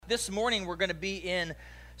This morning we're going to be in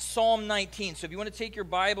Psalm 19. So if you want to take your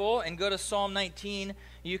Bible and go to Psalm 19,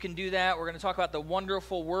 you can do that. We're going to talk about the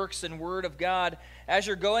wonderful works and Word of God. As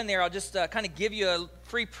you're going there, I'll just kind of give you a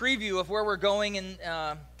free preview of where we're going in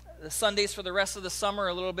the Sundays for the rest of the summer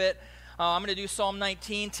a little bit. I'm going to do Psalm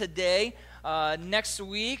 19 today. Next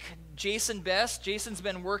week, Jason Best. Jason's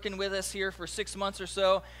been working with us here for 6 months or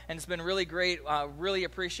so, and it's been really great. Really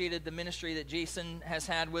appreciated the ministry that Jason has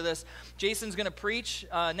had with us. Jason's going to preach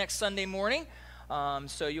next Sunday morning,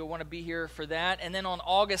 so you'll want to be here for that. And then on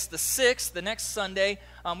August the 6th, the next Sunday,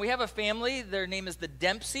 we have a family. Their name is the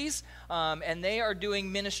Dempseys, and they are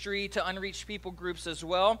doing ministry to unreached people groups as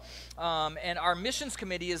well. And our missions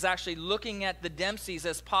committee is actually looking at the Dempseys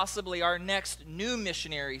as possibly our next new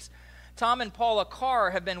missionaries. Tom and Paula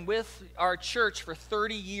Carr have been with our church for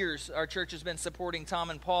 30 years. Our church has been supporting Tom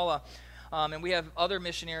and Paula, and we have other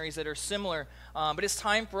missionaries that are similar. But it's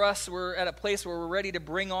time for us. We're at a place where we're ready to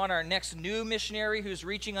bring on our next new missionary who's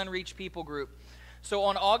reaching unreached people group. So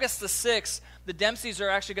on August the 6th, the Dempseys are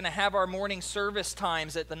actually going to have our morning service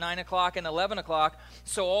times at the 9 o'clock and 11 o'clock,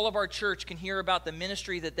 so all of our church can hear about the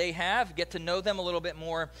ministry that they have, get to know them a little bit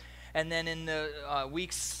more. And then in the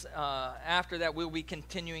weeks after that, we'll be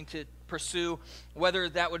continuing to pursue whether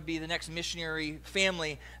that would be the next missionary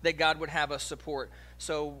family that God would have us support.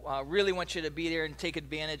 So really want you to be there and take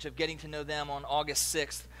advantage of getting to know them on August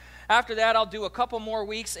 6th. After that, I'll do a couple more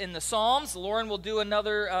weeks in the Psalms. Lauren will do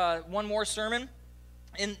another one more sermon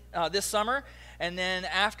in this summer. And then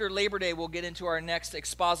after Labor Day, we'll get into our next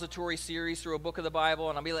expository series through a book of the Bible,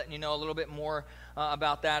 and I'll be letting you know a little bit more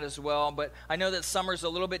about that as well. But I know that summer's a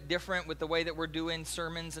little bit different with the way that we're doing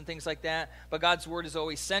sermons and things like that, but God's Word is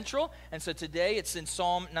always central. And so today it's in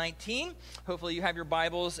Psalm 19. Hopefully you have your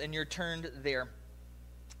Bibles and you're turned there.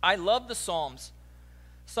 I love the Psalms.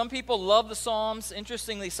 Some people love the Psalms.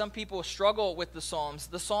 Interestingly, some people struggle with the Psalms.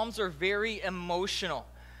 The Psalms are very emotional.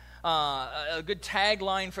 A good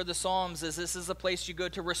tagline for the Psalms is this is a place you go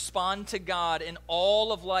to respond to God in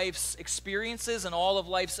all of life's experiences and all of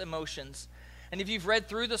life's emotions. And if you've read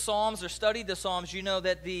through the Psalms or studied the Psalms, you know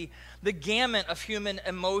that the gamut of human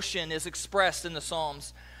emotion is expressed in the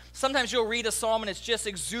Psalms. Sometimes you'll read a psalm and it's just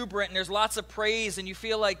exuberant and there's lots of praise and you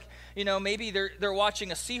feel like, you know, maybe they're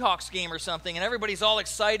watching a Seahawks game or something and everybody's all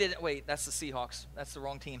excited. Wait, that's the Seahawks. That's the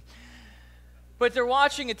wrong team. But they're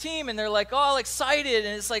watching a team and they're like all excited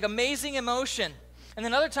and it's like amazing emotion. And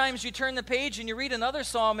then other times you turn the page and you read another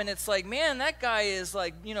psalm and it's like, man, that guy is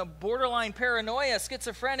like, you know, borderline paranoia,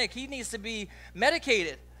 schizophrenic. He needs to be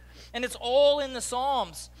medicated. And it's all in the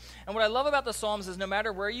Psalms. And what I love about the Psalms is no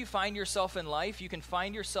matter where you find yourself in life, you can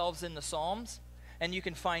find yourselves in the Psalms and you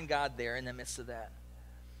can find God there in the midst of that.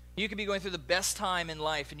 You can be going through the best time in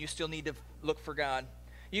life and you still need to look for God.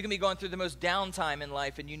 You can be going through the most down time in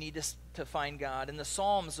life and you need to find God. And the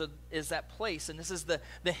Psalms is that place. And this is the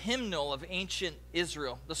hymnal of ancient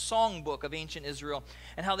Israel, the songbook of ancient Israel,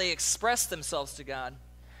 and how they express themselves to God.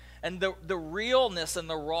 And the realness and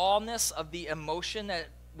the rawness of the emotion that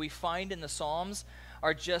we find in the Psalms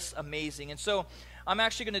are just amazing. And so I'm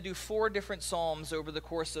actually going to do 4 different Psalms over the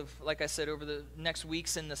course of, like I said, over the next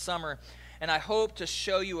weeks in the summer. And I hope to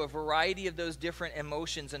show you a variety of those different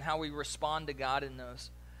emotions and how we respond to God in those.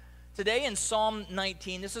 Today in Psalm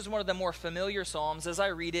 19, this is one of the more familiar Psalms. As I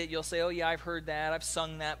read it, you'll say, oh yeah, I've heard that. I've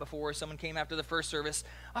sung that before. Someone came after the first service.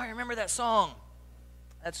 Oh, I remember that song.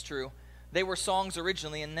 That's true. They were songs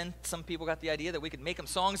originally, and then some people got the idea that we could make them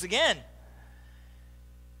songs again.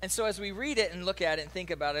 And so as we read it and look at it and think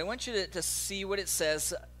about it, I want you to see what it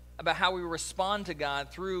says about how we respond to God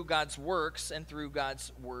through God's works and through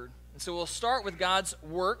God's Word. And so we'll start with God's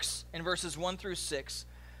works in verses 1 through 6.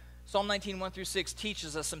 Psalm 19, 1 through 6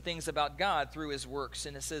 teaches us some things about God through his works.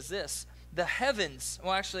 And it says this, the heavens,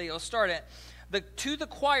 well actually I'll start at, to the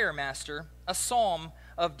choir master, a psalm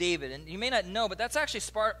of David. And you may not know, but that's actually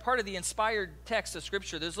part of the inspired text of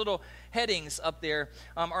Scripture. Those little headings up there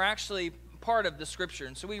are actually part of the Scripture.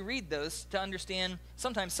 And so we read those to understand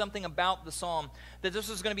sometimes something about the psalm, that this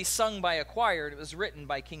was going to be sung by a choir. It was written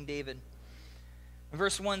by King David.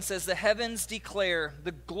 Verse 1 says, the heavens declare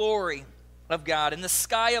the glory of God, and the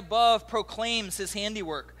sky above proclaims his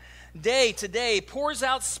handiwork. Day to day pours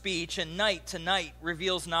out speech, and night to night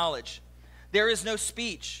reveals knowledge. There is no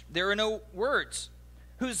speech, there are no words,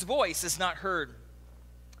 whose voice is not heard.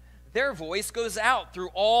 Their voice goes out through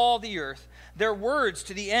all the earth, their words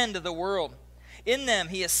to the end of the world. In them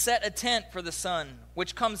he has set a tent for the sun,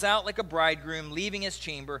 which comes out like a bridegroom leaving his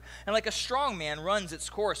chamber, and like a strong man runs its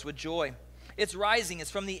course with joy. Its rising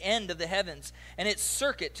is from the end of the heavens, and its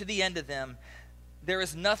circuit to the end of them. There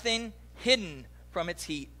is nothing hidden from its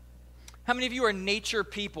heat. How many of you are nature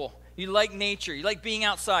people? You like nature. You like being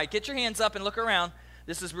outside. Get your hands up and look around.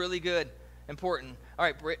 This is really good, important. All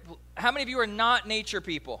right, how many of you are not nature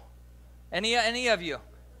people? Any of you?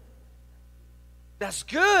 That's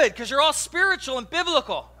good, because you're all spiritual and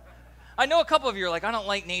biblical. I know a couple of you are like, I don't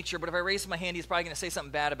like nature, but if I raise my hand, he's probably going to say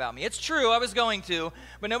something bad about me. It's true, I was going to,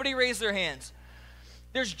 but nobody raised their hands.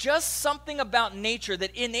 There's just something about nature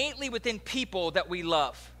that innately within people that we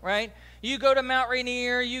love, right? You go to Mount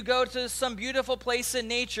Rainier, you go to some beautiful place in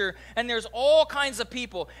nature, and there's all kinds of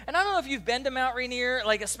people. And I don't know if you've been to Mount Rainier,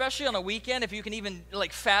 like especially on a weekend, if you can even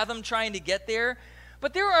like fathom trying to get there.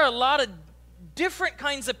 But there are a lot of different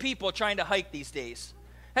kinds of people trying to hike these days.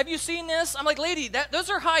 Have you seen this? I'm like, lady, those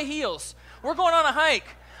are high heels. We're going on a hike.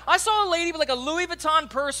 I saw a lady with like a Louis Vuitton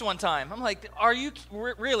purse one time. I'm like, are you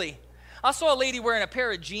really? I saw a lady wearing a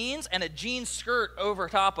pair of jeans and a jean skirt over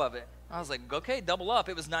top of it. I was like, okay, double up.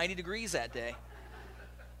 It was 90 degrees that day.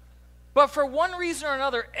 But for one reason or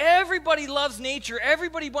another, everybody loves nature.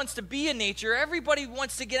 Everybody wants to be in nature. Everybody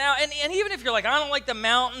wants to get out. And even if you're like, I don't like the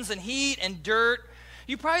mountains and heat and dirt,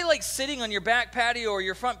 you probably like sitting on your back patio or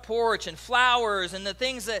your front porch and flowers and the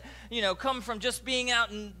things that, come from just being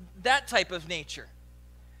out in that type of nature.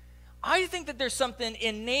 I think that there's something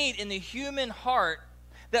innate in the human heart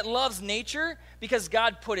that loves nature because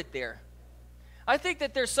God put it there. I think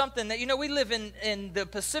that there's something that, we live in the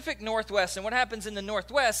Pacific Northwest, and what happens in the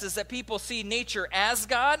Northwest is that people see nature as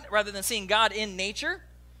God rather than seeing God in nature.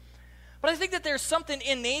 But I think that there's something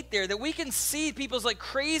innate there that we can see people's like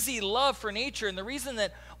crazy love for nature, and the reason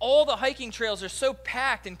that all the hiking trails are so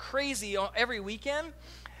packed and crazy every weekend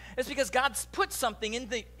is because God's put something in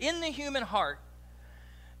the human heart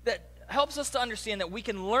that helps us to understand that we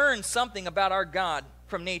can learn something about our God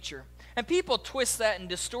from nature. And people twist that and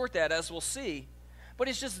distort that, as we'll see. But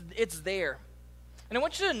it's there. And I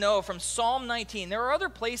want you to know from Psalm 19, there are other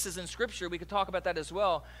places in Scripture, we could talk about that as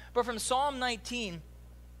well, but from Psalm 19,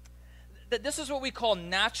 that this is what we call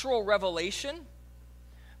natural revelation,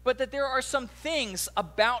 but that there are some things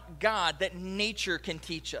about God that nature can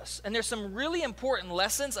teach us. And there's some really important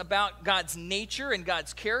lessons about God's nature and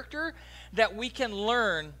God's character that we can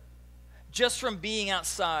learn just from being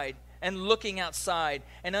outside and looking outside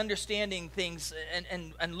and understanding things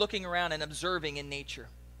and looking around and observing in nature.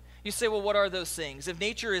 You say, well, what are those things? If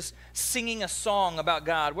nature is singing a song about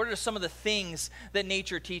God, what are some of the things that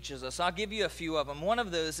nature teaches us? I'll give you a few of them. One of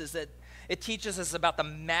those is that it teaches us about the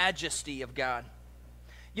majesty of God.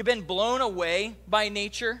 You've been blown away by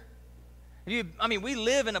nature? We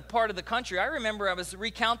live in a part of the country. I remember I was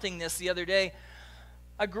recounting this the other day.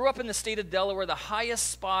 I grew up in the state of Delaware. The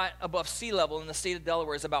highest spot above sea level in the state of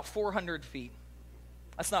Delaware is about 400 feet.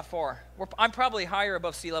 That's not far. I'm probably higher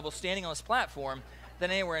above sea level standing on this platform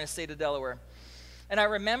than anywhere in the state of Delaware. And I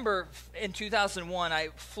remember in 2001, I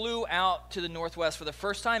flew out to the Northwest for the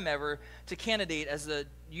first time ever to candidate as a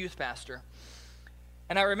youth pastor.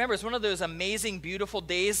 And I remember it's one of those amazing, beautiful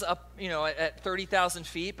days up, at 30,000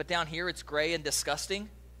 feet, but down here it's gray and disgusting.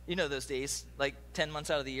 You know those days, like 10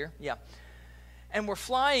 months out of the year? Yeah. And we're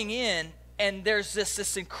flying in, and there's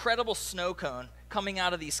this incredible snow cone coming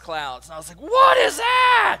out of these clouds. And I was like, what is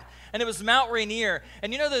that? And it was Mount Rainier.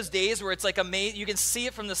 And you know those days where it's like amazing, you can see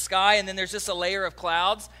it from the sky, and then there's just a layer of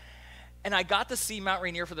clouds? And I got to see Mount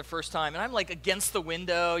Rainier for the first time, and I'm like against the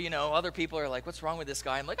window. Other people are like, what's wrong with this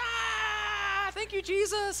guy? I'm like, thank you,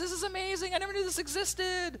 Jesus. This is amazing. I never knew this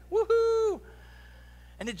existed. Woohoo!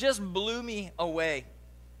 And it just blew me away.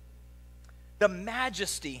 The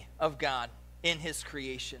majesty of God in his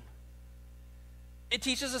creation. It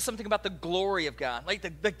teaches us something about the glory of God, like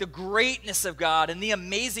the greatness of God and the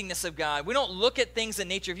amazingness of God. We don't look at things in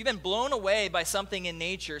nature. If you've been blown away by something in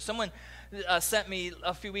nature, someone sent me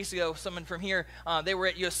a few weeks ago, someone from here, they were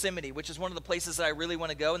at Yosemite, which is one of the places that I really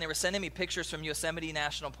want to go, and they were sending me pictures from Yosemite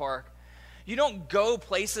National Park. You don't go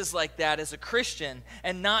places like that as a Christian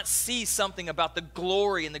and not see something about the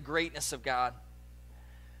glory and the greatness of God.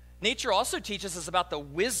 Nature also teaches us about the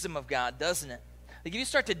wisdom of God, doesn't it? Like if you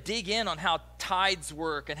start to dig in on how tides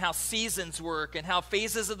work and how seasons work and how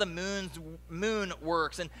phases of the moon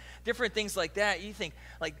works and different things like that, you think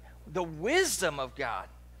like the wisdom of God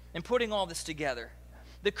in putting all this together.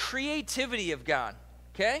 The creativity of God,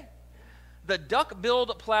 okay? The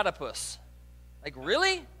duck-billed platypus. Like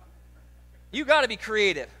really? You got to be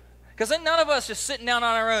creative. Because then none of us just sitting down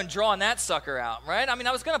on our own drawing that sucker out, right?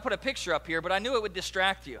 I was going to put a picture up here, but I knew it would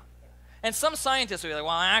distract you. And some scientists would be like,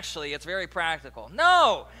 well, actually, it's very practical.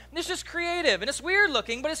 No, it's just creative. And it's weird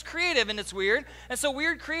looking, but it's creative and it's weird. And so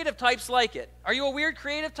weird creative types like it. Are you a weird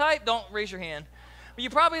creative type? Don't raise your hand. But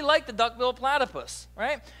you probably like the duck-billed platypus,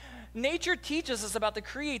 right? Nature teaches us about the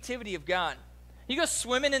creativity of God. You go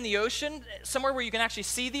swimming in the ocean, somewhere where you can actually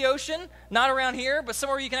see the ocean, not around here, but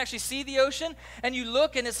somewhere where you can actually see the ocean, and you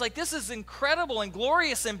look and it's like, this is incredible and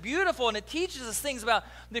glorious and beautiful, and it teaches us things about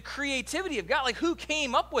the creativity of God. Like, who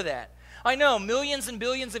came up with that? I know, millions and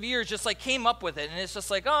billions of years just like came up with it, and it's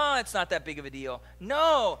just like, oh, it's not that big of a deal.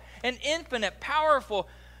 No, an infinite, powerful,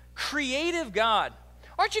 creative God.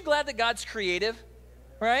 Aren't you glad that God's creative,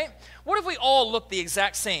 right? What if we all looked the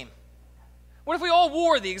exact same? What if we all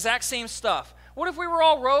wore the exact same stuff? What if we were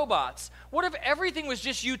all robots? What if everything was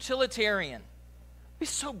just utilitarian? It'd be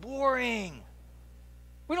so boring.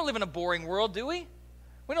 We don't live in a boring world, do we?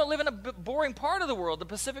 We don't live in a boring part of the world, the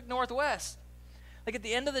Pacific Northwest. Like, at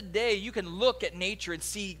the end of the day, you can look at nature and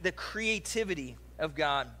see the creativity of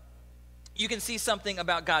God. You can see something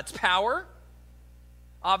about God's power,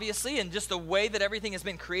 obviously, and just the way that everything has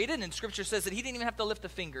been created. And Scripture says that he didn't even have to lift a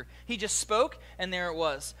finger. He just spoke, and there it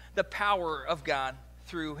was, the power of God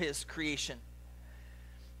through his creation.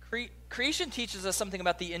 Creation teaches us something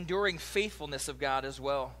about the enduring faithfulness of God as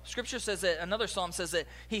well. Scripture says that, another psalm says that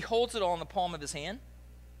he holds it all in the palm of his hand.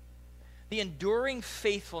 The enduring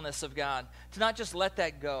faithfulness of God, to not just let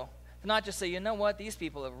that go, to not just say, you know what, these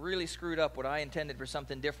people have really screwed up what I intended for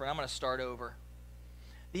something different. I'm going to start over.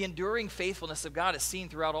 The enduring faithfulness of God is seen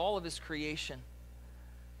throughout all of his creation.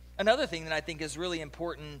 Another thing that I think is really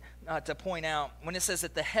important to point out, when it says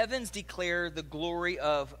that the heavens declare the glory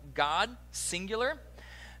of God, singular,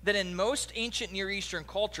 that in most ancient Near Eastern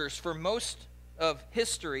cultures, for most of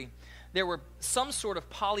history, there were some sort of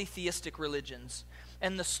polytheistic religions.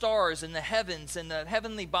 And the stars and the heavens and the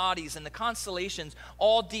heavenly bodies and the constellations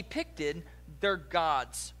all depicted their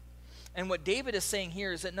gods. And what David is saying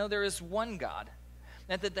here is that no, there is one God.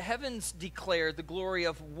 And that the heavens declare the glory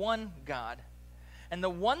of one God. And the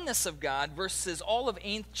oneness of God versus all of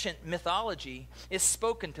ancient mythology is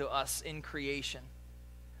spoken to us in creation.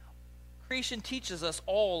 Creation teaches us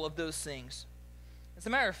all of those things. As a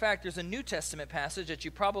matter of fact, there's a New Testament passage that you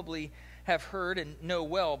probably have heard and know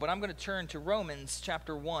well, but I'm going to turn to Romans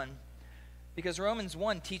chapter 1, because Romans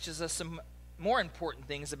 1 teaches us some more important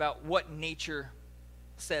things about what nature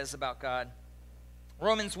says about God.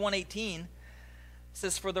 Romans 1:18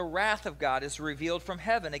 says, "For the wrath of God is revealed from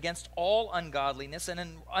heaven against all ungodliness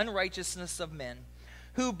and unrighteousness of men,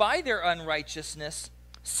 who by their unrighteousness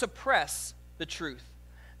suppress the truth."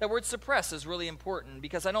 That word suppress is really important,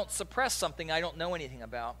 because I don't suppress something I don't know anything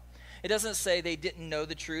about. It doesn't say they didn't know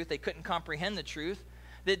the truth, they couldn't comprehend the truth.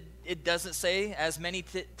 It doesn't say, as many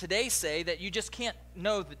today say, that you just can't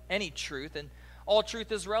know any truth, and all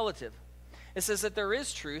truth is relative. It says that there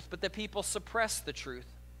is truth, but that people suppress the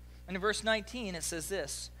truth. And in verse 19 it says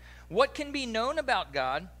this, "What can be known about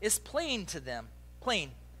God is plain to them,"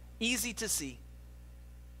 plain, easy to see,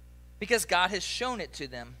 "because God has shown it to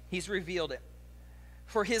them, he's revealed it.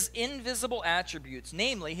 For his invisible attributes,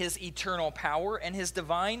 namely his eternal power and his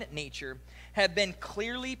divine nature, have been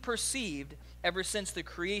clearly perceived ever since the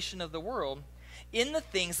creation of the world in the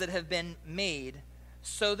things that have been made,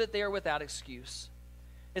 so that they are without excuse."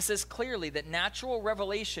 It says clearly that natural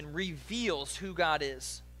revelation reveals who God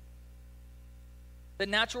is. That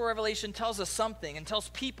natural revelation tells us something and tells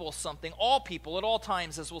people something, all people at all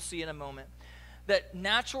times, as we'll see in a moment. That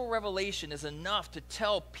natural revelation is enough to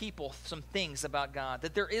tell people some things about God,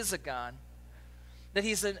 that there is a God, that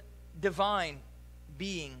he's a divine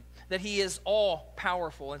being, that he is all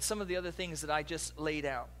powerful, and some of the other things that I just laid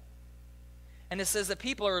out. And it says that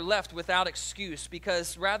people are left without excuse,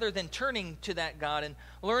 because rather than turning to that God and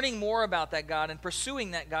learning more about that God and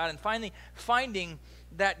pursuing that God and finally finding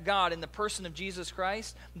that God in the person of Jesus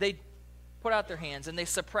Christ, they put out their hands and they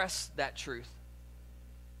suppress that truth.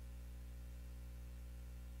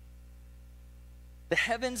 The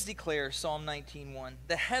heavens declare, Psalm 19:1,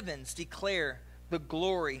 the heavens declare the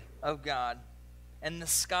glory of God, and the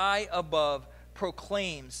sky above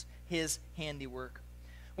proclaims his handiwork.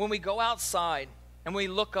 When we go outside and we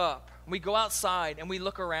look up, we go outside and we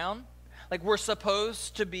look around, like we're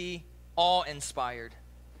supposed to be awe-inspired.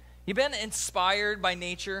 You've been inspired by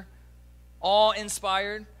nature?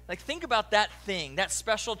 Awe-inspired? Like, think about that thing, that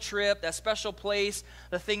special trip, that special place,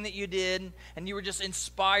 the thing that you did, and you were just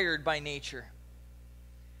inspired by nature.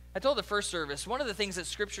 I told the first service, one of the things that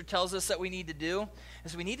Scripture tells us that we need to do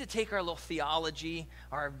is we need to take our little theology,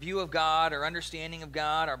 our view of God, our understanding of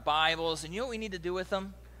God, our Bibles, and you know what we need to do with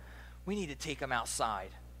them? We need to take them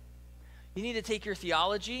outside. You need to take your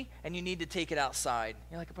theology and you need to take it outside.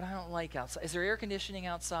 You're like, but I don't like outside. Is there air conditioning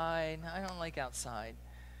outside? I don't like outside.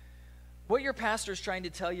 What your pastor is trying to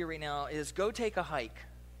tell you right now is go take a hike.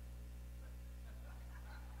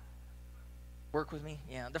 Work with me?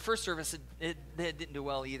 Yeah. The first service, it didn't do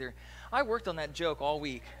well either. I worked on that joke all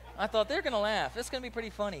week. I thought they're going to laugh. It's going to be pretty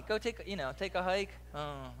funny. Go take a hike.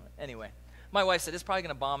 Anyway, my wife said it's probably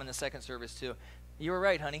going to bomb in the second service too. You were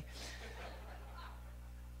right, honey.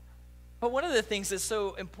 But one of the things that's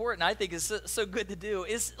so important, I think, is so good to do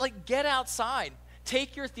is like get outside.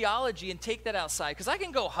 Take your theology and take that outside. Because I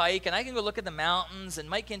can go hike and I can go look at the mountains. And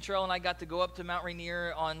Mike Cantrell and I got to go up to Mount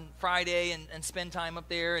Rainier on Friday and spend time up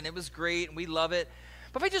there. And it was great and we love it.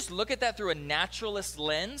 But if I just look at that through a naturalist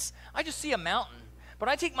lens, I just see a mountain. But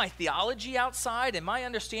I take my theology outside and my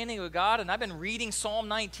understanding of God, and I've been reading Psalm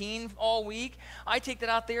 19 all week. I take that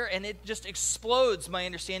out there and it just explodes my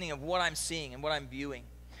understanding of what I'm seeing and what I'm viewing.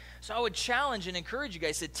 So I would challenge and encourage you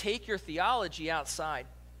guys to take your theology outside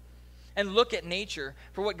and look at nature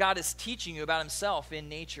for what God is teaching you about himself in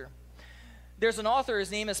nature. There's an author,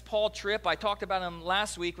 his name is Paul Tripp. I talked about him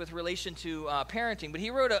last week with relation to parenting, but he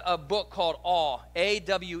wrote a book called Awe,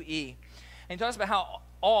 A-W-E. And he talks about how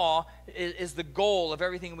awe is the goal of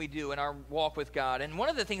everything we do in our walk with God. And one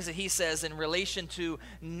of the things that he says in relation to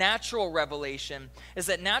natural revelation is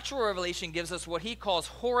that natural revelation gives us what he calls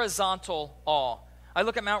horizontal awe. I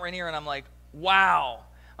look at Mount Rainier and I'm like, wow.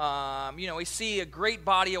 We see a great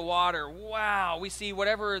body of water. Wow. We see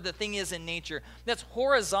whatever the thing is in nature. That's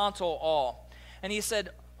horizontal awe. And he said,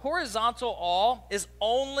 horizontal awe is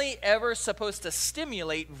only ever supposed to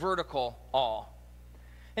stimulate vertical awe.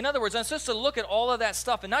 In other words, I'm supposed to look at all of that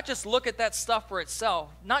stuff and not just look at that stuff for itself,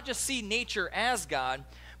 not just see nature as God,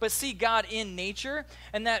 but see God in nature.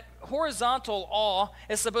 And that horizontal awe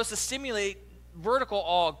is supposed to stimulate vertical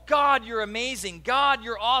awe. God, you're amazing. God,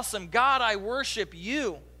 you're awesome. God, I worship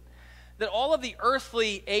you. That all of the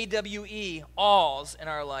earthly AWE awes in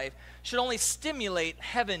our life should only stimulate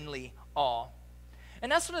heavenly awe.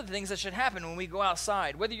 And that's one of the things that should happen when we go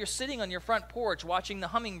outside. Whether you're sitting on your front porch watching the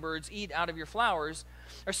hummingbirds eat out of your flowers,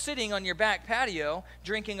 or sitting on your back patio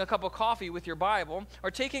drinking a cup of coffee with your Bible, or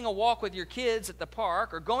taking a walk with your kids at the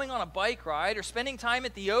park, or going on a bike ride, or spending time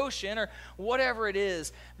at the ocean, or whatever it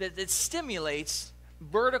is, that it stimulates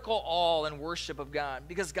vertical awe and worship of God,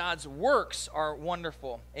 because God's works are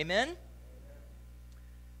wonderful. Amen?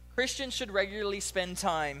 Christians should regularly spend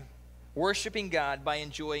time worshiping God by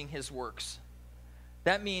enjoying his works.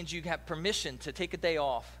 That means you have permission to take a day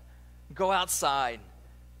off, go outside,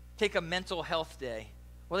 take a mental health day.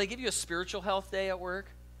 Will they give you a spiritual health day at work?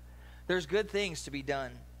 There's good things to be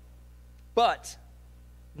done. But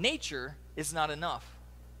nature is not enough.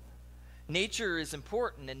 Nature is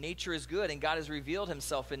important and nature is good, and God has revealed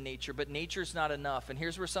himself in nature, but nature's not enough. And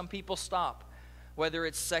here's where some people stop, whether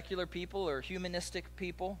it's secular people or humanistic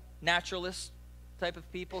people, naturalists type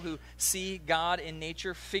of people who see God in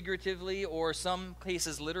nature figuratively or some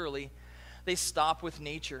cases literally. They stop with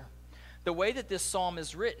nature. The way that this psalm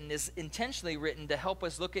is written is intentionally written to help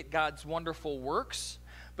us look at God's wonderful works,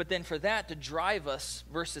 but then for that to drive us,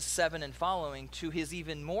 verses 7 and following, to his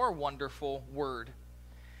even more wonderful word.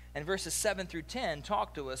 And verses 7 through 10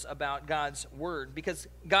 talk to us about God's word, because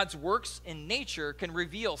God's works in nature can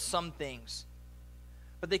reveal some things,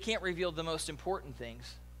 but they can't reveal the most important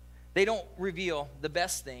things. They don't reveal the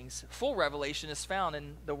best things. Full revelation is found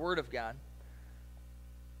in the Word of God.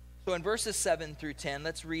 So in verses 7 through 10,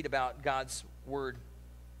 let's read about God's Word.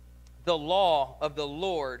 The law of the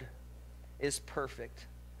Lord is perfect.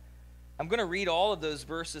 I'm going to read all of those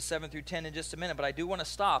verses 7 through 10 in just a minute, but I do want to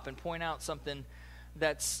stop and point out something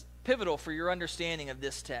that's pivotal for your understanding of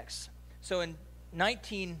this text. So in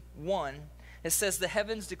 19:1, it says, the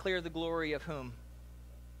heavens declare the glory of whom?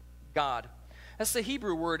 God. That's the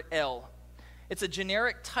Hebrew word El. It's a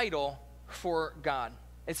generic title for God.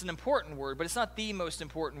 It's an important word, but it's not the most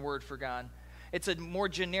important word for God. It's a more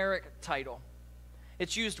generic title.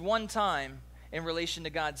 It's used one time in relation to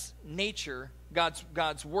God's nature,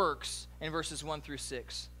 God's works, in verses 1 through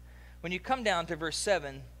 6. When you come down to verse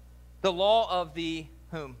 7, the law of the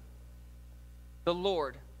whom? The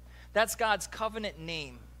Lord. That's God's covenant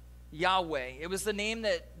name, Yahweh. It was the name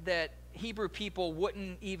that Hebrew people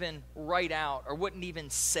wouldn't even write out or wouldn't even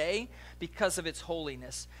say because of its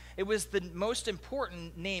holiness. It was the most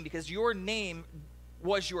important name because your name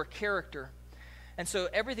was your character. And so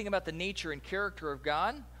everything about the nature and character of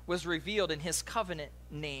God was revealed in his covenant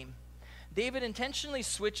name. David intentionally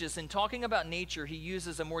switches. In talking about nature, he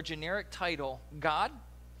uses a more generic title, God.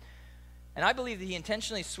 And I believe that he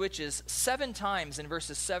intentionally switches 7 times in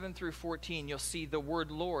verses 7 through 14. You'll see the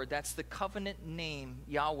word Lord. That's the covenant name,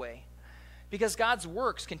 Yahweh. Because God's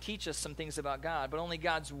works can teach us some things about God, but only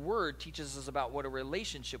God's word teaches us about what a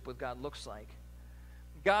relationship with God looks like.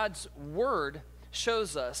 God's word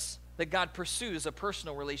shows us that God pursues a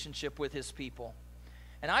personal relationship with his people.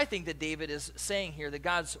 And I think that David is saying here that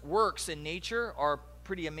God's works in nature are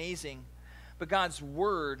pretty amazing. but God's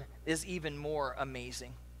word is even more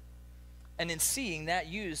amazing. And in seeing that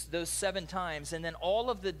used those 7 times, and then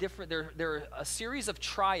all of the different, there are a series of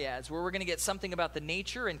triads where we're going to get something about the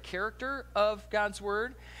nature and character of God's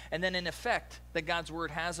word, and then an effect that God's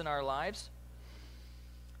word has in our lives.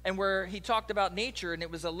 And where he talked about nature, and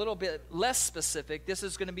it was a little bit less specific, this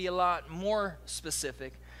is going to be a lot more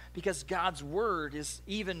specific, because God's word is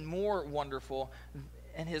even more wonderful,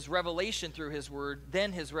 and his revelation through his word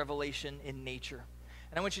than his revelation in nature.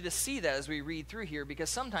 And I want you to see that as we read through here, because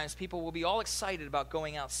sometimes people will be all excited about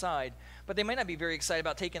going outside, but they might not be very excited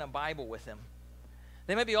about taking a Bible with them.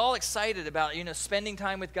 They might be all excited about, spending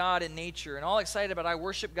time with God in nature, and all excited about, I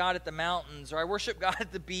worship God at the mountains, or I worship God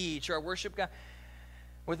at the beach, or I worship God,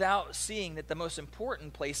 without seeing that the most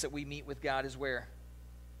important place that we meet with God is where?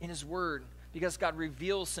 In his word. Because God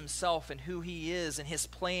reveals himself and who he is and his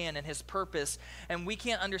plan and his purpose. And we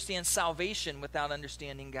can't understand salvation without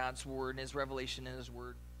understanding God's word and his revelation in his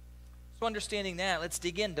word. So understanding that, let's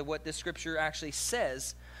dig into what this scripture actually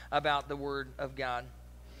says about the word of God.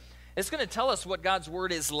 It's going to tell us what God's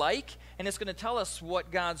word is like, and it's going to tell us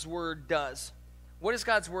what God's word does. What is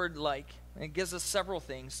God's word like? And it gives us several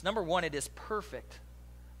things. Number one, it is perfect.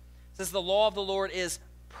 It says the law of the Lord is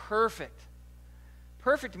perfect.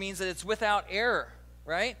 Perfect means that it's without error,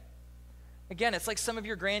 right? Again, it's like some of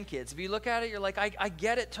your grandkids. If you look at it, you're like, I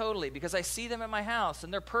get it totally because I see them at my house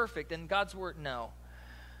and they're perfect. And God's word, no.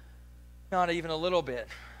 Not even a little bit.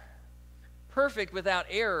 Perfect without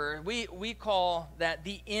error, we call that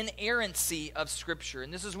the inerrancy of Scripture.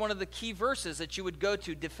 And this is one of the key verses that you would go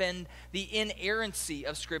to defend the inerrancy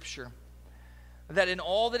of Scripture. That in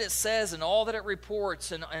all that it says and all that it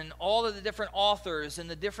reports and all of the different authors and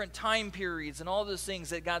the different time periods and all those things,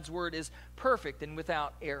 that God's word is perfect and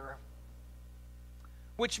without error.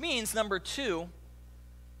 Which means, number two,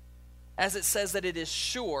 as it says that it is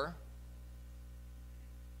sure,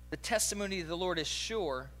 the testimony of the Lord is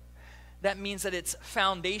sure, that means that it's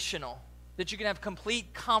foundational, that you can have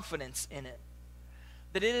complete confidence in it.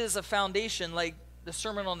 That it is a foundation like the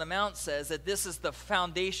Sermon on the Mount says, that this is the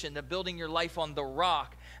foundation, the building your life on the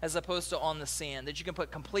rock as opposed to on the sand, that you can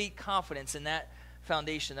put complete confidence in that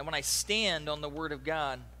foundation, that when I stand on the Word of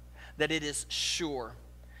God, that it is sure.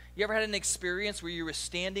 You ever had an experience where you were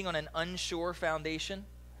standing on an unsure foundation?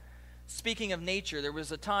 Speaking of nature, there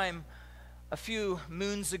was a time a few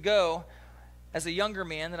moons ago as a younger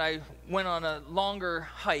man that I went on a longer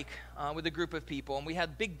hike with a group of people, and we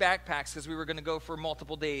had big backpacks because we were going to go for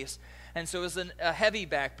multiple days. And so it was a heavy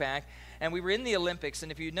backpack, and we were in the Olympics,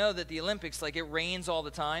 and if you know that the Olympics, like, it rains all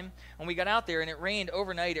the time, when we got out there and it rained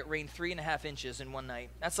overnight, it rained 3.5 inches in one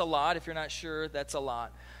night. That's a lot. If you're not sure, that's a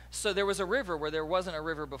lot. So there was a river where there wasn't a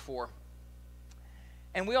river before.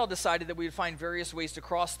 And we all decided that we would find various ways to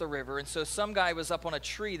cross the river. And so some guy was up on a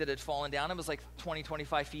tree that had fallen down. It was like 20,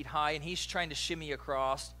 25 feet high, and he's trying to shimmy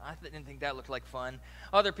across. I didn't think that looked like fun.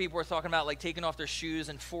 Other people were talking about, like, taking off their shoes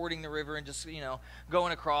and fording the river and just,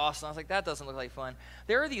 going across. And I was like, that doesn't look like fun.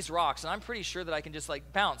 There are these rocks, and I'm pretty sure that I can just,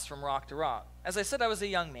 like, bounce from rock to rock. As I said, I was a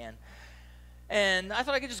young man. And I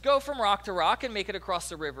thought I could just go from rock to rock and make it across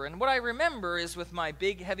the river. And what I remember is with my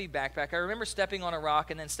big, heavy backpack, I remember stepping on a rock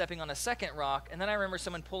and then stepping on a second rock, and then I remember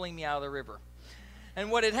someone pulling me out of the river. And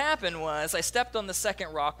what had happened was I stepped on the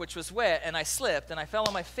second rock, which was wet, and I slipped, and I fell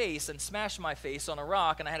on my face and smashed my face on a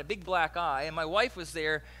rock, and I had a big black eye, and my wife was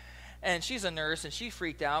there, and she's a nurse, and she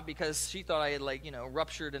freaked out because she thought I had,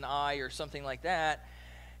 ruptured an eye or something like that,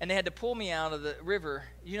 and they had to pull me out of the river.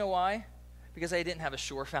 You know why? Because I didn't have a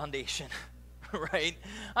sure foundation. Right?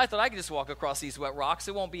 I thought I could just walk across these wet rocks.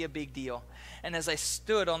 It won't be a big deal. And as I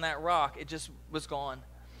stood on that rock, it just was gone.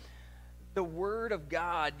 The Word of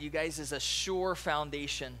God, you guys, is a sure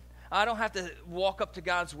foundation. I don't have to walk up to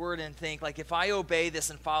God's Word and think, like, if I obey this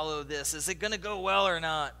and follow this, is it going to go well or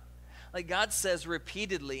not? Like, God says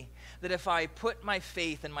repeatedly that if I put my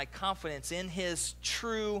faith and my confidence in His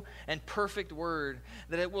true and perfect Word,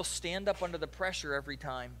 that it will stand up under the pressure every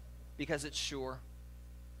time because it's sure.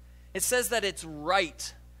 It says that it's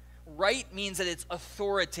right. Right means that it's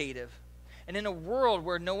authoritative. And in a world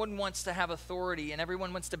where no one wants to have authority and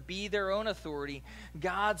everyone wants to be their own authority,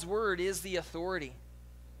 God's word is the authority.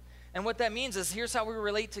 And what that means is, here's how we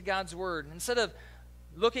relate to God's word. Instead of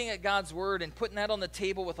looking at God's word and putting that on the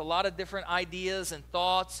table with a lot of different ideas and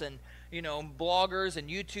thoughts and, bloggers and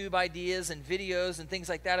YouTube ideas and videos and things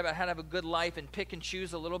like that about how to have a good life and pick and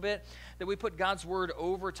choose a little bit, that we put God's word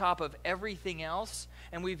over top of everything else,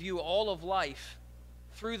 and we view all of life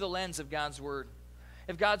through the lens of God's word.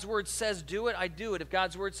 If God's word says do it, I do it. If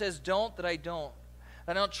God's word says don't, that I don't.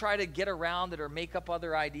 I don't try to get around it or make up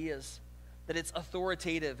other ideas. That it's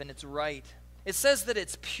authoritative and it's right. It says that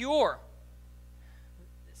it's pure.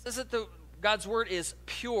 says that God's word is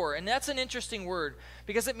pure. And that's an interesting word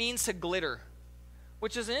because it means to glitter,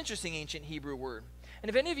 which is an interesting ancient Hebrew word. And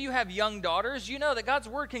if any of you have young daughters, you know that God's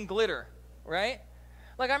word can glitter, right?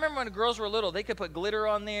 Like I remember when the girls were little, they could put glitter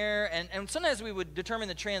on there, and sometimes we would determine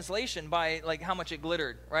the translation by like how much it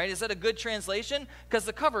glittered, right? Is that a good translation? Because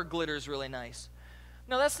the cover glitters really nice.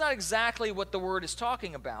 No, that's not exactly what the word is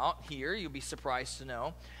talking about here. You'll be surprised to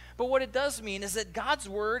know. But what it does mean is that God's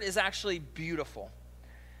word is actually beautiful.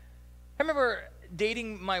 I remember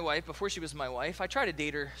dating my wife before she was my wife. I try to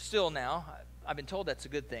date her still now. I've been told that's a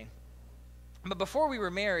good thing. But before we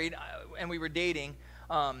were married and we were dating,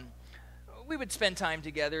 we would spend time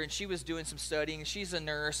together, and she was doing some studying. She's a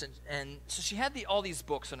nurse, and so she had all these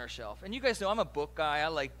books on her shelf. And you guys know I'm a book guy. I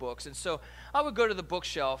like books. And so I would go to the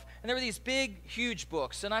bookshelf, and there were these big, huge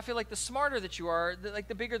books. And I feel like the smarter that you are,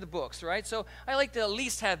 the bigger the books, right? So I like to at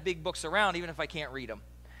least have big books around, even if I can't read them.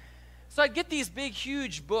 So I'd get these big,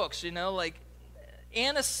 huge books, like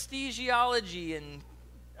anesthesiology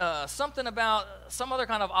and something about some other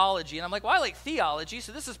kind of ology. And I'm like, well, I like theology,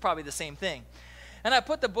 so this is probably the same thing. And I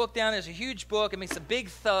put the book down. There's a huge book. It makes a big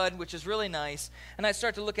thud, which is really nice. And I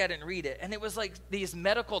start to look at it and read it. And it was like these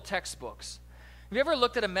medical textbooks. Have you ever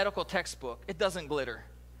looked at a medical textbook? It doesn't glitter.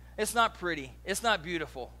 It's not pretty. It's not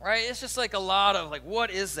beautiful, right? It's just like a lot of like,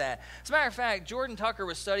 what is that? As a matter of fact, Jordan Tucker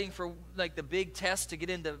was studying for like the big test to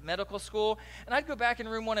get into medical school. And I'd go back in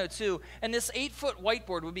room 102, and this 8-foot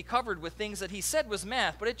whiteboard would be covered with things that he said was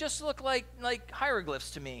math, but it just looked like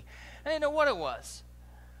hieroglyphs to me. I didn't know what it was.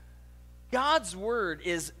 God's word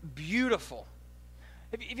is beautiful.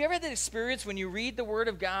 Have you ever had that experience when you read the word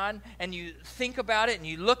of God and you think about it and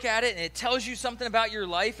you look at it and it tells you something about your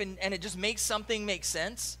life and it just makes something make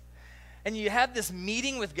sense? And you have this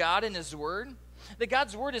meeting with God in his word? That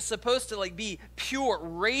God's word is supposed to be pure,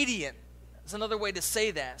 radiant. That's another way to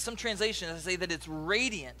say that. Some translations say that it's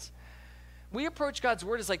radiant. We approach God's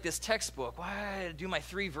word as like this textbook. Well, I do my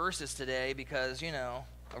 3 verses today because, a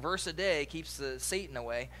verse a day keeps Satan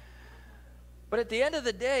away. But at the end of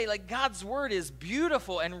the day, God's word is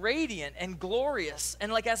beautiful and radiant and glorious.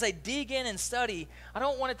 And as I dig in and study, I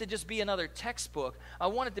don't want it to just be another textbook. I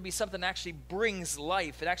want it to be something that actually brings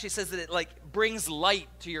life. It actually says that it brings light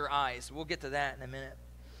to your eyes. We'll get to that in a minute.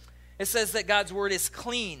 It says that God's word is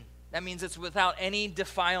clean. That means it's without any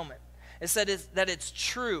defilement. It said that it's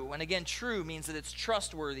true. And again, true means that it's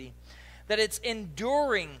trustworthy. That it's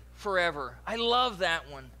enduring forever. I love that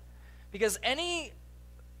one. Because any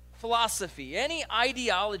philosophy, any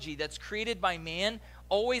ideology that's created by man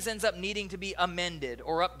always ends up needing to be amended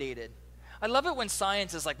or updated. I love it when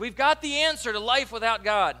science is like, we've got the answer to life without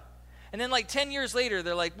God. And then 10 years later,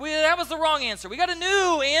 they're like, well, that was the wrong answer. We got a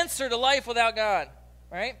new answer to life without God,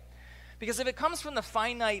 right? Because if it comes from the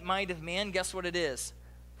finite mind of man, guess what it is?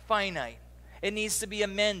 Finite. It needs to be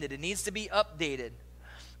amended. It needs to be updated.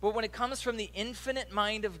 But when it comes from the infinite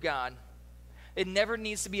mind of God, it never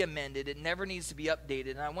needs to be amended. It never needs to be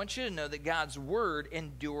updated. And I want you to know that God's word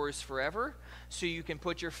endures forever, so you can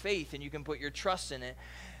put your faith and you can put your trust in it.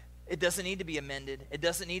 It doesn't need to be amended. It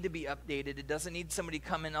doesn't need to be updated. It doesn't need somebody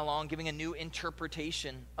coming along giving a new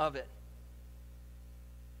interpretation of it.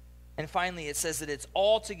 And finally, it says that it's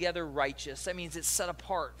altogether righteous. That means it's set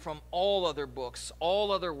apart from all other books,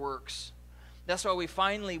 all other works. That's why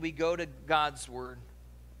we go to God's word.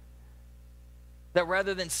 That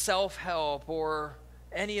rather than self-help or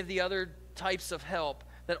any of the other types of help,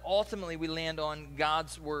 that ultimately we land on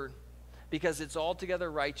God's word because it's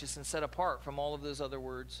altogether righteous and set apart from all of those other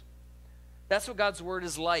words. That's what God's word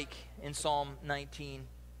is like in Psalm 19.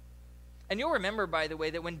 And you'll remember, by the way,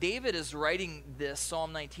 that when David is writing this,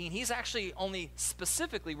 Psalm 19, he's actually only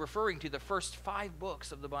specifically referring to the first 5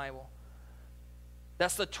 books of the Bible.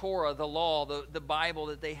 That's the Torah, the law, the Bible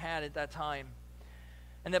that they had at that time.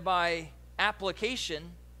 And that by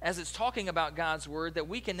application, as it's talking about God's word, that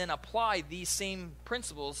we can then apply these same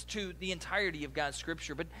principles to the entirety of God's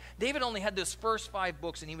scripture. But David only had those first 5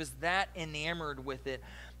 books, and he was that enamored with it.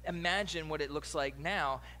 Imagine what it looks like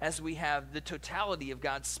now as we have the totality of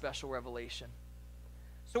God's special revelation.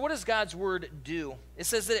 So what does God's word do? It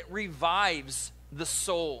says that it revives the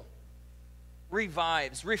soul.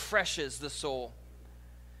 Refreshes the soul.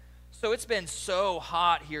 So it's been so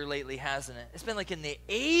hot here lately, hasn't it? It's been in the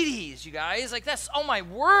 80s, you guys. Oh my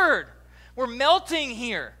word. We're melting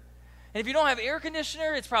here. And if you don't have air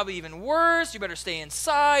conditioner, it's probably even worse. You better stay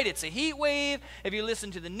inside. It's a heat wave. If you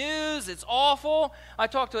listen to the news, it's awful. I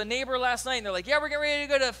talked to a neighbor last night, and they're like, yeah, we're getting ready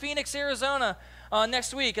to go to Phoenix, Arizona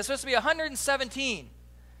next week. It's supposed to be 117.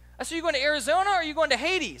 I said, you going to Arizona or are you going to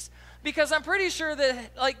Hades? Because I'm pretty sure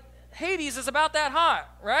that, Hades is about that hot,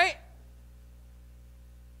 right?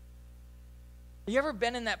 You ever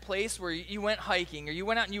been in that place where you went hiking, or you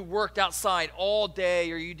went out and you worked outside all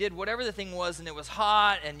day, or you did whatever the thing was, and it was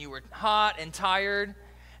hot, and you were hot and tired,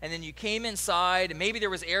 and then you came inside, and maybe there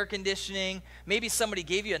was air conditioning, maybe somebody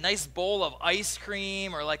gave you a nice bowl of ice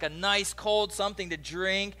cream, or like a nice cold something to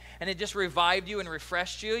drink, and it just revived you and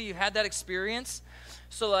refreshed you? You had that experience?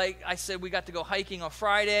 So like I said, we got to go hiking on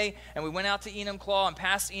Friday, and we went out to Enumclaw and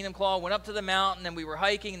past Enumclaw, went up to the mountain, and we were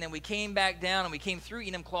hiking, and then we came back down, and we came through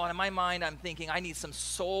Enumclaw, and in my mind, I'm thinking, I need some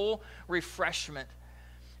soul refreshment.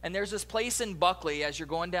 And there's this place in Buckley as you're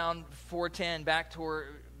going down 410 back toward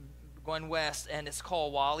going west, and it's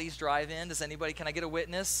called Wally's Drive-In. Does anybody, can I get a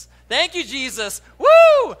witness? Thank you, Jesus.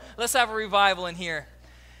 Woo! Let's have a revival in here.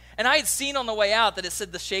 And I had seen on the way out that it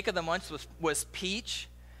said the shake of the month was peach.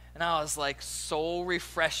 And I was like, soul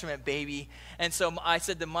refreshment, baby. And so I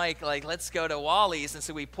said to Mike, like, let's go to Wally's. And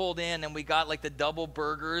so we pulled in, and we got like the double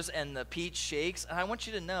burgers and the peach shakes. And I want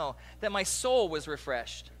you to know that my soul was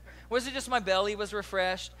refreshed. Was it just my belly was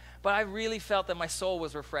refreshed? But I really felt that my soul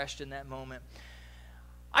was refreshed in that moment.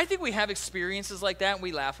 I think we have experiences like that, and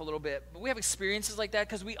we laugh a little bit. But we have experiences like that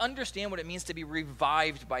because we understand what it means to be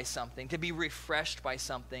revived by something, to be refreshed by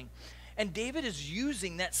something. And David is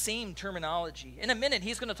using that same terminology. In a minute,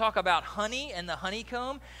 he's going to talk about honey and the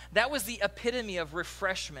honeycomb. That was the epitome of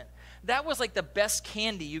refreshment. That was like the best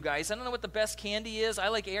candy, you guys. I don't know what the best candy is. I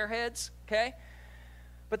like Airheads, okay?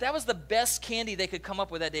 But that was the best candy they could come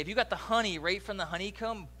up with that day. If you got the honey right from the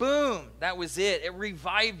honeycomb, boom, that was it. It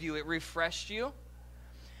revived you. It refreshed you.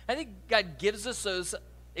 I think God gives us those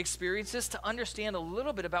experiences to understand a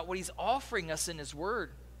little bit about what he's offering us in his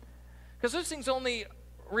word. Because those things only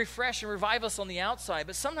refresh and revive us on the outside,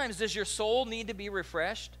 but sometimes does your soul need to be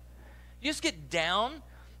refreshed? You just get down,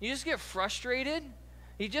 you just get frustrated,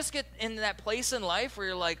 you just get in that place in life where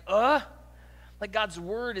you're like God's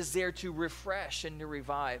word is there to refresh and to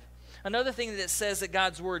revive. Another thing that it says that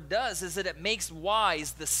God's word does is that it makes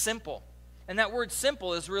wise the simple. And that word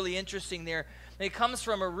simple is really interesting there. It comes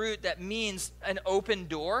from a root that means an open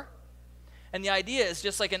door. And the idea is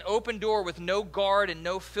just like an open door with no guard and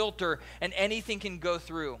no filter, and anything can go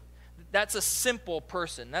through. That's a simple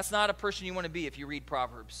person. That's not a person you want to be if you read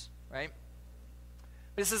Proverbs, right?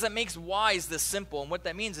 But it says it makes wise the simple, and what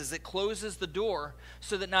that means is it closes the door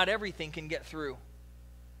so that not everything can get through.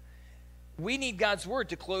 We need God's word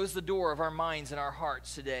to close the door of our minds and our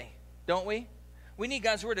hearts today, don't we? We need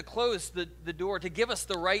God's word to close the door, to give us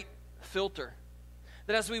the right filter.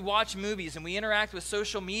 That as we watch movies and we interact with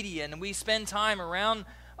social media and we spend time around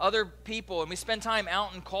other people and we spend time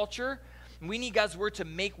out in culture, we need God's word to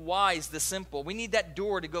make wise the simple. We need that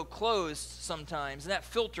door to go closed sometimes and that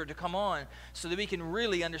filter to come on so that we can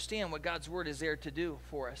really understand what God's word is there to do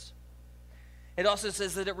for us. It also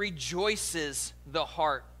says that it rejoices the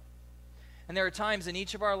heart. And there are times in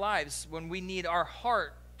each of our lives when we need our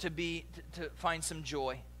heart to find some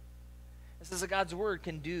joy. It says that God's word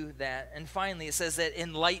can do that. And finally, it says that it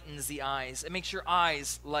enlightens the eyes. It makes your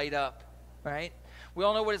eyes light up, right? We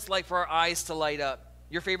all know what it's like for our eyes to light up.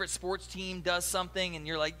 Your favorite sports team does something, and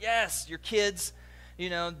you're like, yes, your kids,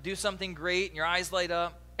 do something great, and your eyes light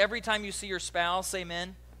up. Every time you see your spouse,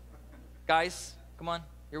 amen. Guys, come on,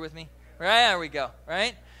 you're with me. Right, there we go,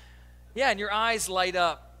 right? Yeah, and your eyes light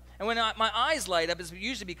up. And when my eyes light up, it's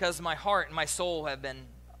usually because my heart and my soul have been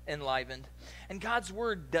enlivened. And God's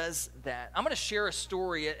word does that. I'm going to share a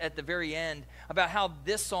story at the very end about how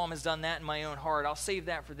this psalm has done that in my own heart. I'll save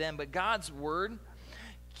that for them. But God's word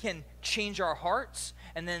can change our hearts,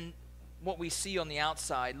 and then what we see on the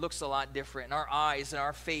outside looks a lot different. And our eyes and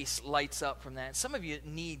our face lights up from that. Some of you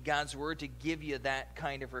need God's word to give you that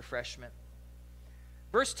kind of refreshment.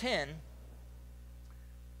 Verse 10,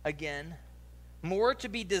 again, more to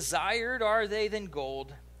be desired are they than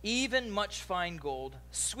gold, even much fine gold,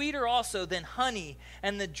 sweeter also than honey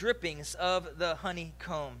and the drippings of the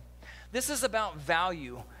honeycomb. This is about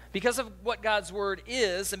value. Because of what God's word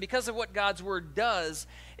is and because of what God's word does,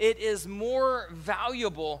 it is more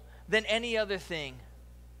valuable than any other thing.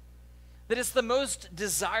 That it's the most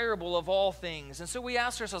desirable of all things. And so we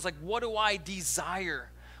ask ourselves, like, what do I desire?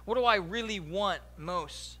 What do I really want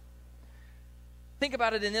most? Think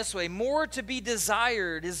about it in this way. More to be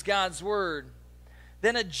desired is God's word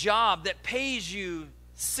than a job that pays you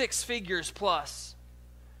 6 figures plus.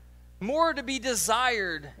 More to be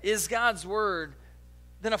desired is God's word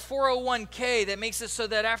than a 401k that makes it so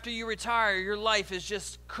that after you retire, your life is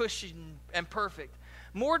just cushy and perfect.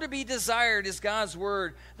 More to be desired is God's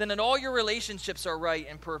word than that all your relationships are right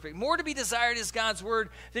and perfect. More to be desired is God's word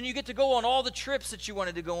than you get to go on all the trips that you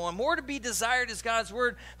wanted to go on. More to be desired is God's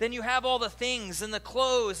word than you have all the things and the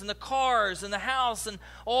clothes and the cars and the house and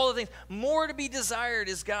all the things. More to be desired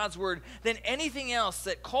is God's word than anything else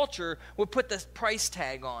that culture would put the price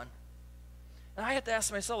tag on. And I have to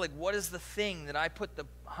ask myself, like, what is the thing that I put the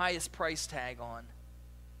highest price tag on?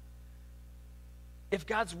 If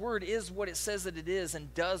God's word is what it says that it is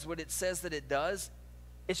and does what it says that it does,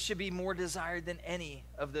 it should be more desired than any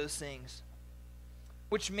of those things.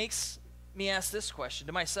 Which makes me ask this question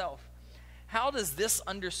to myself. How does this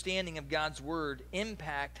understanding of God's word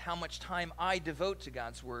impact how much time I devote to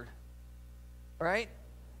God's word? Right?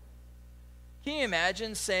 Can you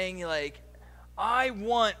imagine saying, like, I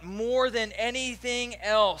want more than anything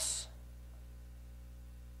else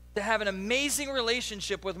to have an amazing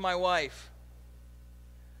relationship with my wife.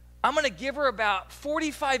 I'm going to give her about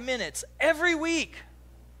 45 minutes every week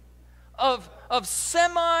of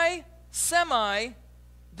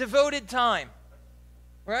semi-devoted time,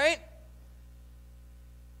 right?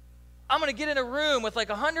 I'm going to get in a room with like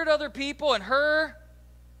 100 other people and her,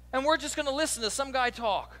 and we're just going to listen to some guy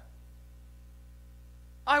talk.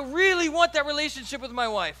 I really want that relationship with my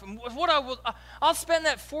wife. And I'll spend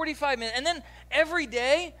that 45 minutes, and then every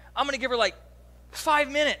day I'm going to give her like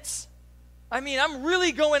 5 minutes. I mean, I'm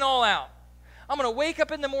really going all out. I'm going to wake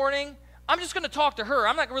up in the morning. I'm just going to talk to her.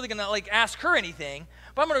 I'm not really going to like ask her anything,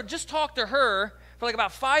 but I'm going to just talk to her for like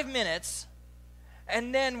about 5 minutes,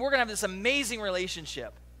 and then we're going to have this amazing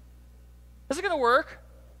relationship. Is it going to work?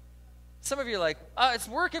 Some of you are like, it's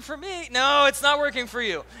working for me. No, it's not working for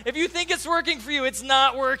you. If you think it's working for you, it's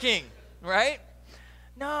not working, right?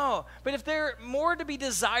 No, but if they're more to be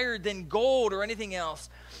desired than gold or anything else,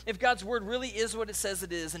 if God's word really is what it says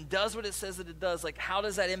it is and does what it says that it does, like how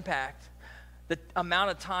does that impact the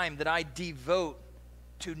amount of time that I devote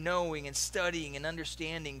to knowing and studying and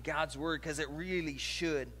understanding God's word? Because it really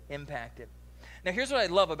should impact it. Now, here's what I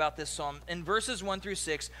love about this psalm. In verses 1 through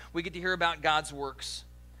 6, we get to hear about God's works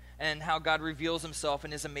and how God reveals himself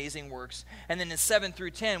in his amazing works. And then in 7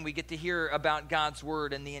 through 10, we get to hear about God's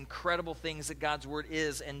word and the incredible things that God's word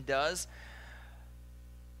is and does.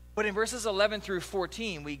 But in verses 11 through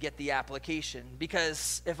 14, we get the application.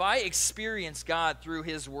 Because if I experience God through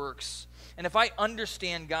his works, and if I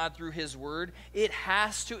understand God through his word, it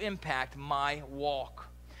has to impact my walk.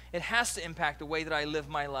 It has to impact the way that I live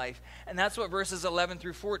my life. And that's what verses 11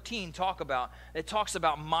 through 14 talk about. It talks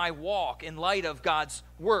about my walk in light of God's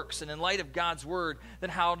works and in light of God's word. Then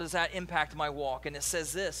how does that impact my walk? And it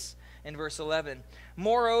says this in verse 11.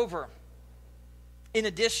 Moreover, in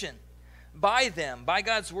addition, by them, by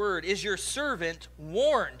God's word, is your servant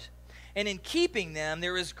warned. And in keeping them,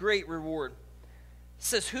 there is great reward. It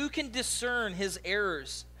says, who can discern his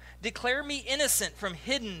errors? Declare me innocent from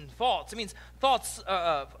hidden faults. It means faults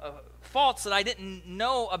that I didn't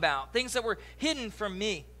know about, things that were hidden from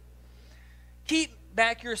me. Keep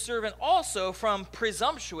back your servant also from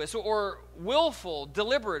presumptuous or willful,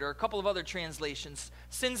 deliberate, or a couple of other translations,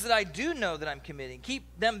 sins that I do know that I'm committing.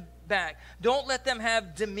 Keep them back. Don't let them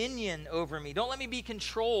have dominion over me. Don't let me be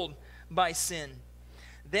controlled by sin.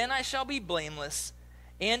 Then I shall be blameless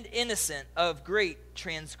and innocent of great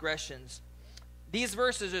transgressions. These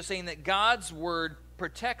verses are saying that God's word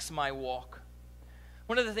protects my walk.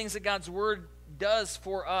 One of the things that God's word does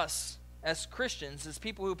for us as Christians, as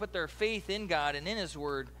people who put their faith in God and in his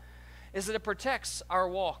word, is that it protects our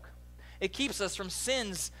walk. It keeps us from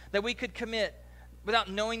sins that we could commit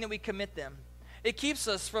without knowing that we commit them. It keeps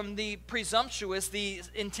us from the presumptuous, the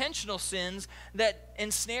intentional sins that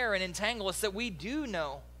ensnare and entangle us that we do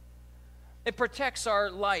know. It protects our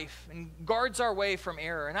life and guards our way from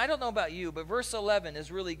error. And I don't know about you, but verse 11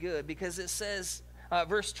 is really good because it says,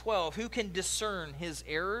 verse 12, who can discern his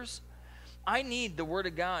errors? I need the word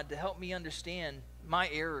of God to help me understand my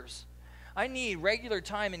errors. I need regular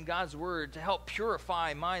time in God's word to help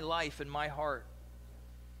purify my life and my heart.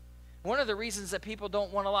 One of the reasons that people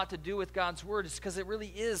don't want a lot to do with God's word is because it really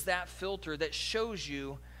is that filter that shows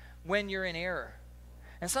you when you're in error.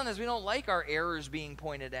 And sometimes we don't like our errors being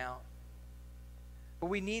pointed out. But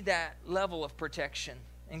we need that level of protection.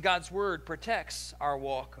 And God's word protects our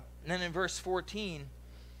walk. And then in verse 14,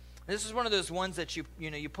 this is one of those ones that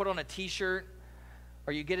you put on a t-shirt,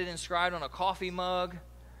 or you get it inscribed on a coffee mug.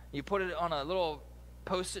 You put it on a little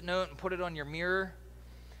post-it note and put it on your mirror.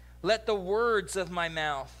 Let the words of my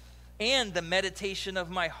mouth and the meditation of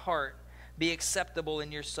my heart be acceptable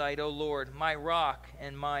in your sight, O Lord, my rock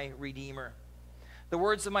and my redeemer. The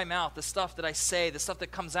words of my mouth, the stuff that I say, the stuff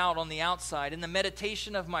that comes out on the outside, and the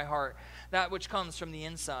meditation of my heart, that which comes from the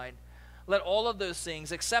inside. let all of those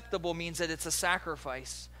things, acceptable means that it's a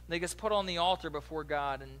sacrifice that gets put on the altar before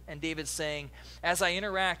God. And David's saying, as I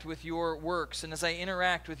interact with your works and as I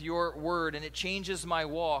interact with your word and it changes my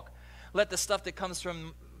walk, let the stuff that comes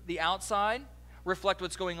from the outside reflect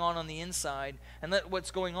what's going on the inside, and let what's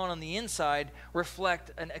going on the inside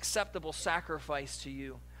reflect an acceptable sacrifice to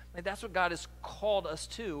you. Like, that's what God has called us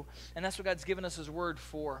to, and that's what God's given us his word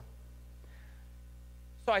for.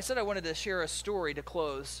 So I said I wanted to share a story to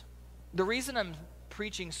close. The reason I'm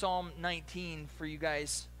preaching Psalm 19 for you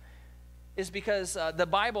guys is because the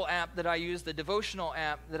Bible app that I use, the devotional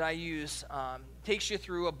app that I use, takes you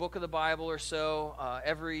through a book of the Bible or so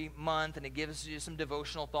every month, and it gives you some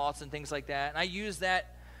devotional thoughts and things like that. And I use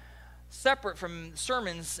that separate from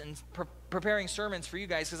sermons and preparing sermons for you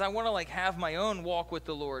guys, because I want to have my own walk with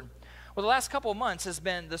the Lord. Well, the last couple of months has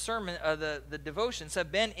been the devotions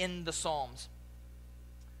have been in the Psalms.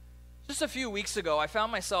 Just a few weeks ago, I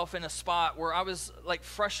found myself in a spot where I was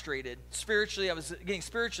frustrated spiritually. I was getting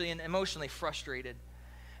spiritually and emotionally frustrated.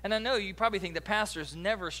 And I know you probably think that pastors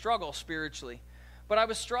never struggle spiritually, but I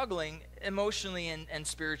was struggling emotionally and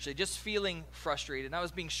spiritually, just feeling frustrated. And I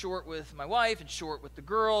was being short with my wife and short with the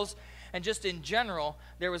girls, and just in general,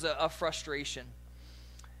 there was a frustration.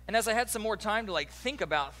 And as I had some more time to think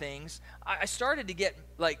about things, I started to get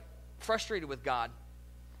frustrated with God.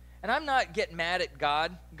 And I'm not get mad at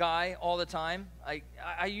God guy all the time.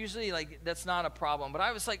 I usually that's not a problem. But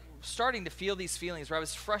I was starting to feel these feelings where I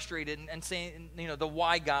was frustrated and saying, the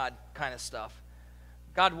why God kind of stuff.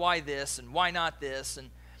 God, why this and why not this?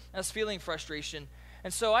 And I was feeling frustration.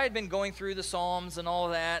 And so I had been going through the Psalms and all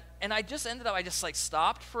of that. And I just ended up, I just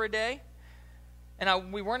stopped for a day.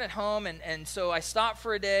 And we weren't at home. And so I stopped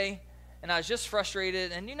for a day. And I was just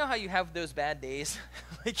frustrated. And you know how you have those bad days?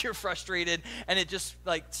 You're frustrated and it just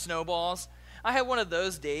snowballs. I had one of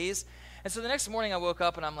those days. And so the next morning I woke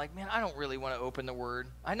up and I'm like, man, I don't really want to open the word.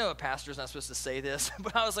 I know a pastor's not supposed to say this,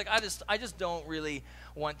 but I was like, I just don't really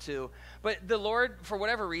want to. But the Lord, for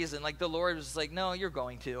whatever reason, the Lord was like, no, you're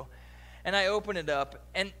going to. And I opened it up.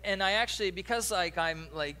 And I actually, because I'm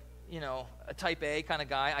a type A kind of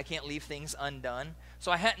guy, I can't leave things undone.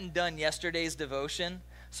 So I hadn't done yesterday's devotion.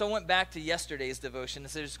 So I went back to yesterday's devotion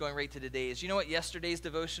instead of just going right to today's. You know what yesterday's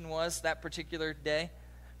devotion was that particular day?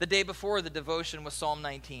 The day before the devotion was Psalm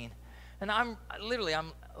 19. And I'm probably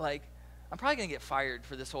going to get fired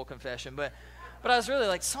for this whole confession, but I was really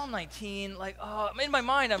Psalm 19, in my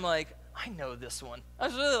mind I'm I know this one. I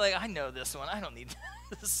was really I know this one. I don't need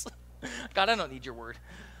this. God, I don't need your word.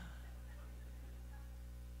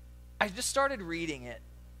 I just started reading it,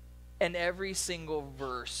 and every single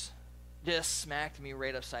verse just smacked me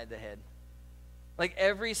right upside the head.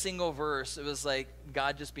 Every single verse, it was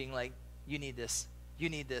God just being you need this, you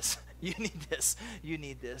need this, you need this, you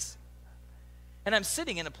need this. And I'm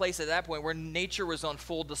sitting in a place at that point where nature was on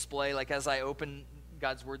full display, as I opened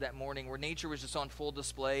God's word that morning, where nature was just on full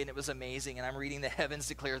display, and it was amazing. And I'm reading the heavens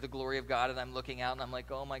declare the glory of God, and I'm looking out, and I'm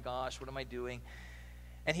oh my gosh, what am I doing?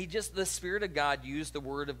 And the Spirit of God used the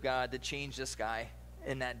word of God to change this guy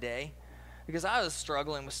in that day. Because I was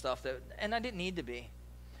struggling with stuff and I didn't need to be.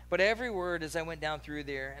 But every word as I went down through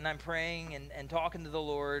there, and I'm praying and talking to the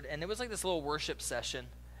Lord, and it was this little worship session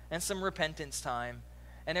and some repentance time.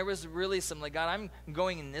 And there was really some God, I'm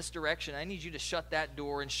going in this direction. I need you to shut that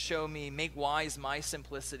door and show me, make wise my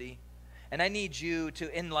simplicity. And I need you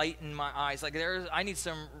to enlighten my eyes. I need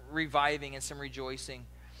some reviving and some rejoicing.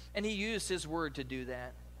 And he used his word to do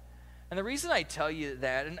that. And the reason I tell you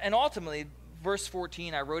that, and ultimately, verse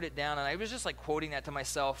 14, I wrote it down, and I was just quoting that to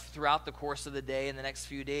myself throughout the course of the day and the next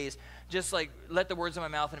few days. Just let the words of my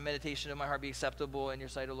mouth and the meditation of my heart be acceptable in your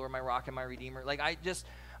sight, O Lord, my rock and my redeemer. I just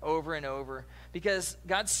over and over. Because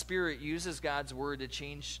God's Spirit uses God's word to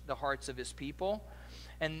change the hearts of his people.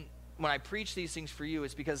 And when I preach these things for you,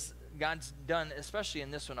 it's because God's done, especially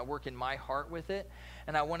in this one, a work in my heart with it.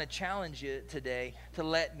 And I want to challenge you today to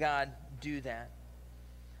let God do that.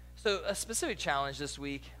 So a specific challenge this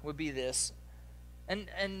week would be this.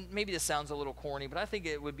 And maybe this sounds a little corny, but I think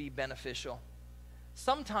it would be beneficial.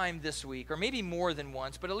 Sometime this week, or maybe more than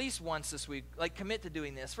once, but at least once this week, commit to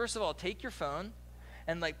doing this. First of all, take your phone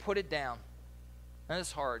and put it down. That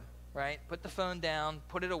is hard, right? Put the phone down,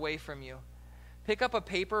 put it away from you. Pick up a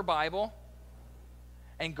paper Bible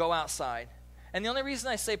and go outside. And the only reason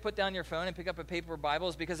I say put down your phone and pick up a paper Bible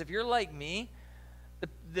is because if you're like me,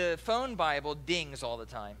 the phone Bible dings all the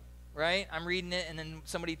time. Right? I'm reading it and then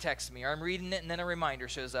somebody texts me, or I'm reading it and then a reminder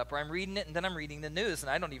shows up, or I'm reading it and then I'm reading the news and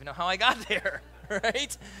I don't even know how I got there,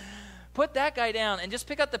 right? Put that guy down and just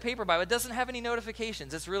pick up the paper Bible. It doesn't have any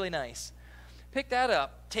notifications. It's really nice. Pick that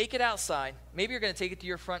up. Take it outside. Maybe you're going to take it to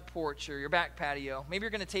your front porch or your back patio. Maybe you're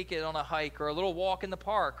going to take it on a hike or a little walk in the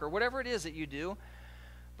park or whatever it is that you do.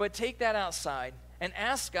 But take that outside and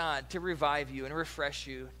ask God to revive you and refresh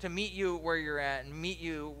you, to meet you where you're at and meet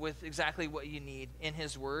you with exactly what you need in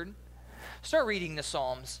his word. Start reading the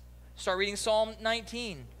Psalms. Start reading Psalm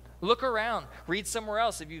 19. Look around. Read somewhere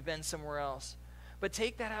else if you've been somewhere else. But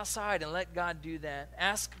take that outside and let God do that.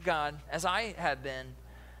 Ask God, as I have been,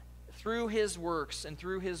 through his works and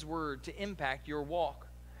through his word to impact your walk,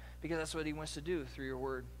 because that's what he wants to do through your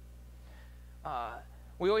word.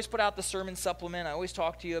 We always put out the sermon supplement. I always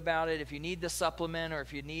talk to you about it. If you need the supplement or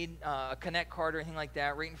if you need a Connect card or anything like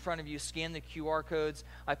that, right in front of you, scan the QR codes.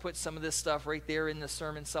 I put some of this stuff right there in the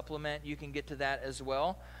sermon supplement. You can get to that as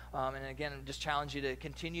well. And again, I just challenge you to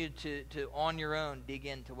continue to on your own, dig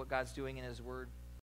into what God's doing in his word.